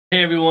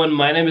Hey everyone,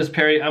 my name is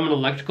Perry. I'm an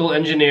electrical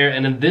engineer,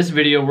 and in this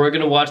video we're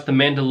going to watch The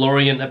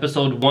Mandalorian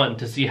episode 1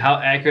 to see how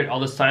accurate all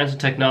the science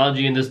and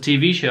technology in this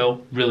TV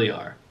show really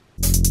are.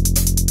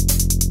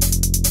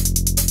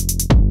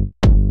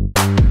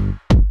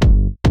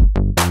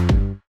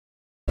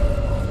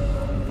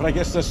 But I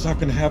guess that's not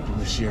going to happen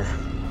this year.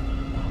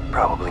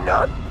 Probably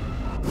not.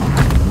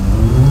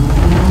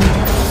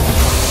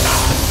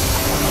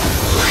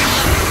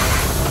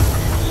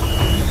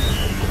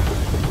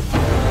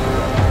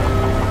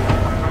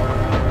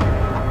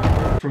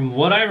 From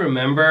what I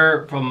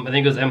remember from, I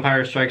think it was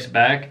Empire Strikes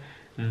Back,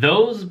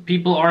 those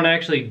people aren't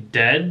actually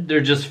dead, they're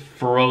just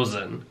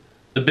frozen.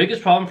 The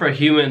biggest problem for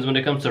humans when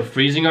it comes to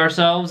freezing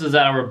ourselves is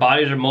that our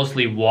bodies are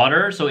mostly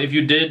water, so if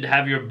you did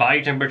have your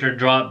body temperature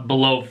drop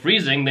below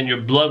freezing, then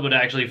your blood would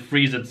actually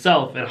freeze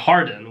itself and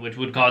harden, which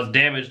would cause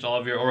damage to all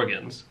of your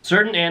organs.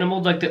 Certain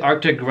animals like the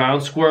Arctic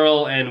ground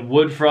squirrel and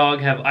wood frog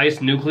have ice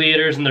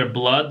nucleators in their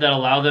blood that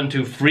allow them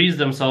to freeze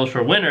themselves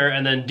for winter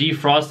and then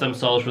defrost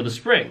themselves for the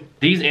spring.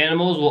 These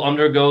animals will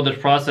undergo the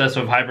process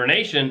of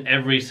hibernation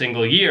every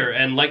single year,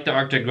 and like the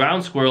Arctic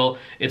ground squirrel,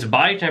 its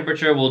body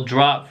temperature will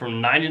drop from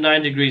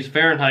 99 degrees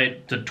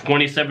Fahrenheit to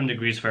 27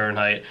 degrees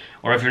Fahrenheit.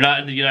 Or if you're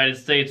not in the United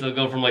States, it'll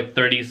go from like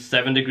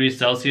 37 degrees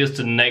Celsius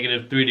to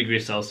 -3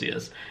 degrees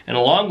Celsius. And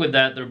along with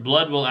that, their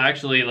blood will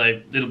actually,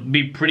 it'll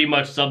be pretty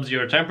much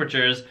sub-zero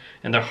temperatures,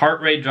 and their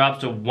heart rate drops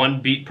to 1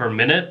 beat per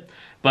minute,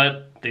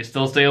 but they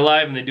still stay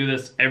alive, and they do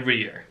this every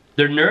year.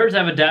 Their nerves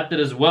have adapted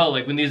as well.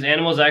 Like when these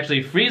animals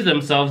actually freeze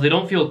themselves, they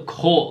don't feel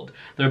cold.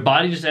 Their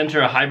bodies just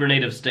enter a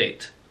hibernative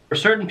state. For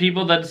certain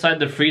people that decide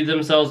to freeze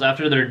themselves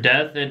after their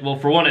death, well,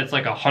 for one, it's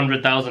like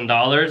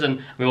 $100,000,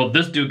 and well,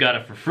 this dude got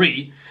it for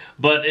free.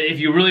 But if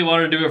you really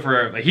want to do it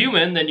for a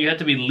human, then you have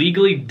to be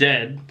legally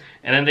dead,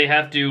 and then they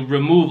have to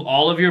remove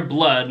all of your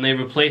blood, and they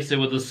replace it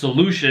with a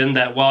solution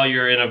that while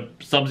you're in a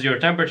sub-zero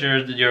temperature,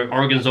 your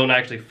organs don't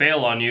actually fail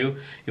on you,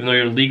 even though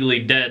you're legally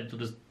dead. So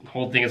this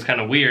whole thing is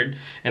kind of weird.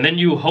 And then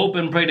you hope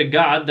and pray to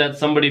God that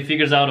somebody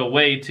figures out a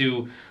way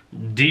to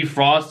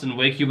defrost and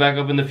wake you back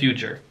up in the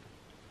future.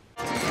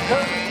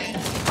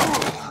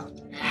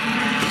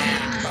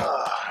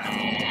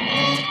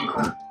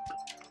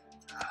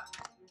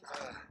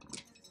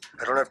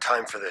 I don't have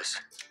time for this.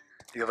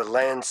 Do you have a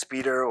land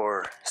speeder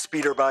or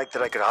speeder bike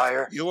that I could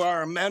hire? You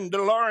are a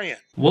Mandalorian.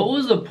 What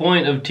was the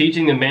point of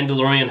teaching the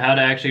Mandalorian how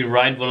to actually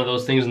ride one of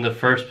those things in the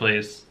first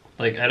place?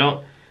 Like, I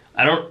don't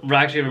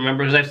actually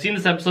remember, because I've seen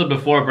this episode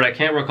before, but I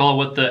can't recall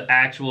what the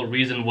actual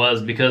reason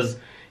was, because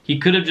he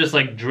could have just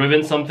like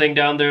driven something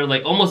down there.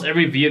 Like almost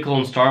every vehicle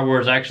in Star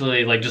Wars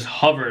actually like just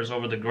hovers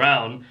over the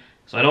ground.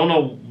 So I don't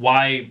know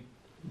why,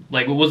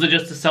 like was it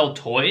just to sell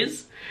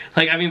toys?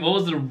 Like, I mean, what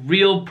was the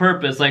real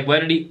purpose? Like, why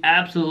did he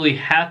absolutely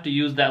have to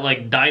use that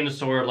like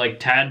dinosaur, like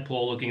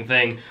tadpole looking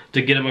thing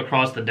to get him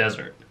across the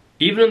desert?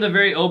 Even in the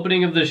very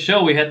opening of the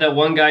show, we had that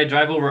one guy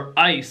drive over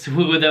ice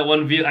with that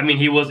one vehicle. I mean,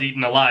 he was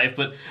eaten alive,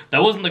 but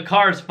that wasn't the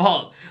car's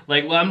fault.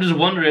 Like, well, I'm just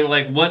wondering,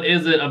 like, what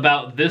is it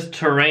about this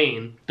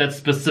terrain that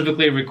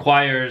specifically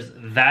requires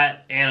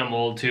that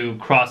animal to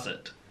cross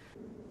it?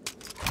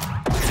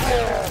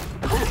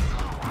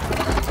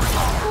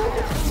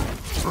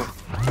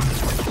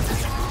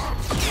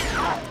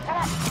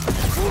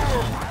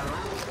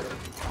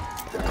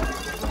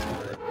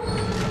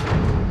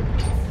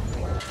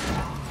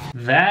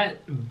 That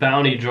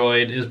bounty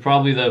droid is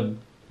probably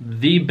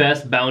the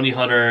best bounty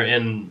hunter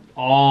in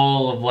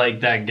all of like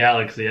that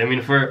galaxy. I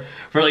mean, for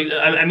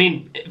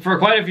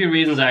quite a few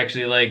reasons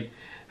actually. Like,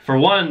 for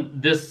one,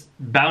 this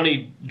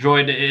bounty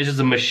droid is just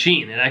a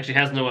machine. It actually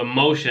has no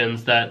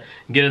emotions that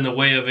get in the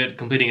way of it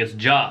completing its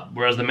job.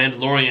 Whereas the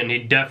Mandalorian, he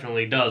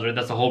definitely does, right?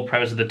 That's the whole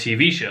premise of the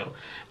TV show.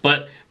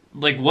 But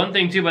like one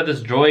thing too about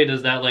this droid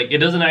is that like it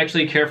doesn't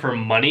actually care for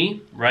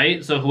money,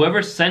 right? So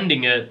whoever's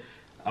sending it,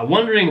 I'm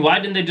wondering why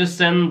didn't they just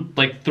send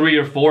like 3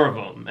 or 4 of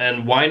them,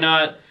 and why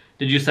not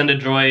did you send a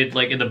droid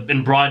like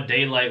in broad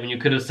daylight when you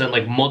could have sent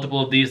like multiple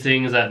of these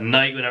things at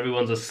night when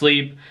everyone's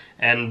asleep,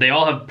 and they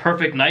all have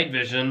perfect night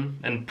vision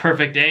and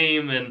perfect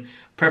aim and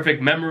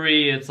perfect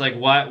memory. It's like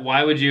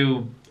why would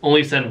you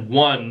only send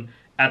one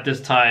at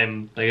this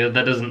time? Like,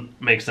 that doesn't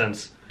make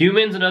sense.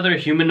 Humans and other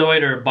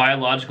humanoid or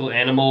biological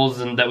animals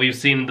and that we've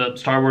seen in the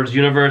Star Wars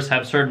universe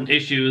have certain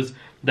issues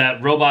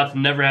that robots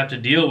never have to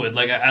deal with,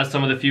 like as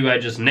some of the few I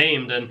just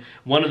named. And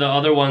one of the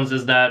other ones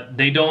is that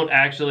they don't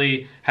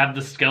actually have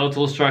the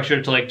skeletal structure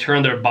to like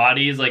turn their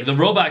bodies. Like the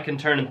robot can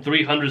turn in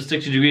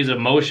 360 degrees of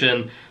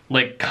motion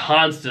like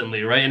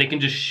constantly, right? And it can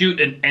just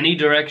shoot in any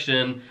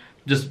direction.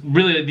 Just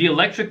really, the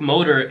electric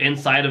motor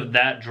inside of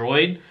that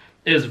droid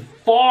is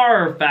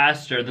far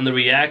faster than the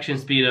reaction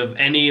speed of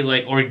any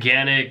like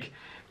organic,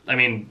 I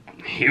mean,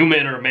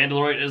 human or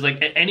Mandalorian, is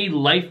like any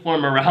life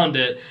form around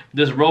it.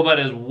 This robot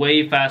is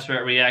way faster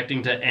at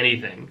reacting to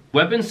anything.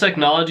 Weapons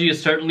technology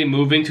is certainly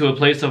moving to a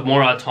place of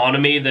more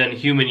autonomy than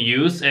human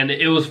use, and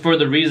it was for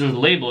the reasons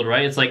labeled,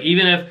 right? It's like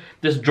even if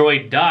this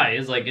droid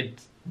dies, like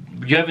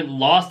you haven't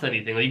lost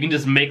anything. Like you can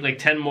just make like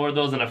 10 more of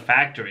those in a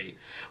factory.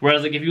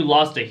 Whereas like if you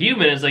lost a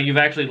human, it's like you've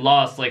actually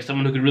lost like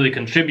someone who could really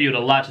contribute a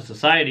lot to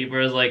society.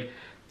 Whereas like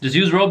just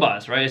use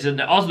robots, right? I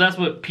said also that's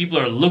what people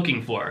are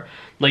looking for.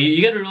 Like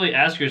you got to really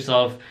ask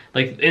yourself,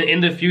 like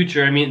in the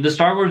future. I mean, the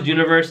Star Wars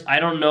universe. I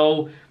don't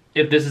know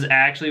if this is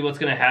actually what's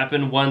going to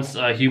happen once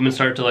humans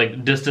start to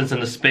like distance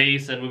into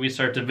space and when we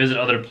start to visit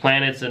other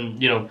planets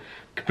and, you know,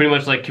 pretty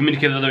much like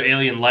communicate with other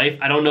alien life.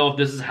 I don't know if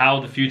this is how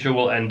the future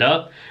will end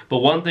up, but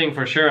one thing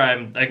for sure I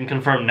can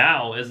confirm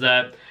now is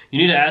that you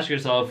need to ask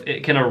yourself,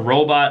 can a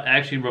robot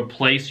actually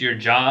replace your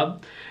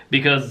job?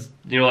 Because,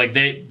 you know, like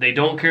they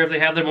don't care if they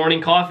have their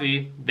morning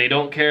coffee. They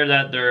don't care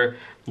that their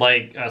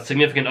like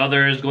significant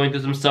other is going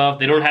through some stuff.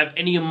 They don't have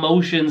any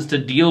emotions to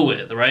deal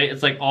with, right?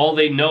 It's like all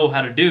they know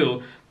how to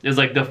do is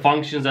like the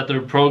functions that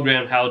they're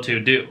programmed how to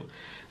do.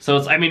 So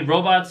it's, I mean,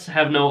 robots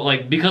have no,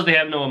 like, because they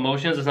have no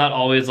emotions, it's not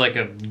always like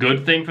a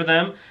good thing for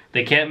them.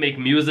 They can't make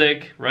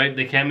music, right?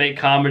 They can't make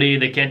comedy,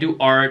 they can't do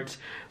art.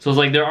 So it's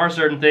like there are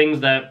certain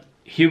things that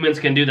humans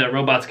can do that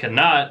robots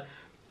cannot,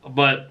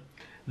 but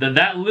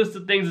that list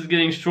of things is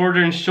getting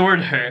shorter and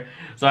shorter.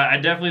 So I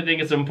definitely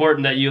think it's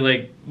important that you,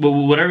 like,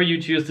 whatever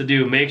you choose to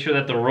do, make sure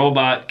that the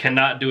robot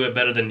cannot do it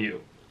better than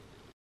you.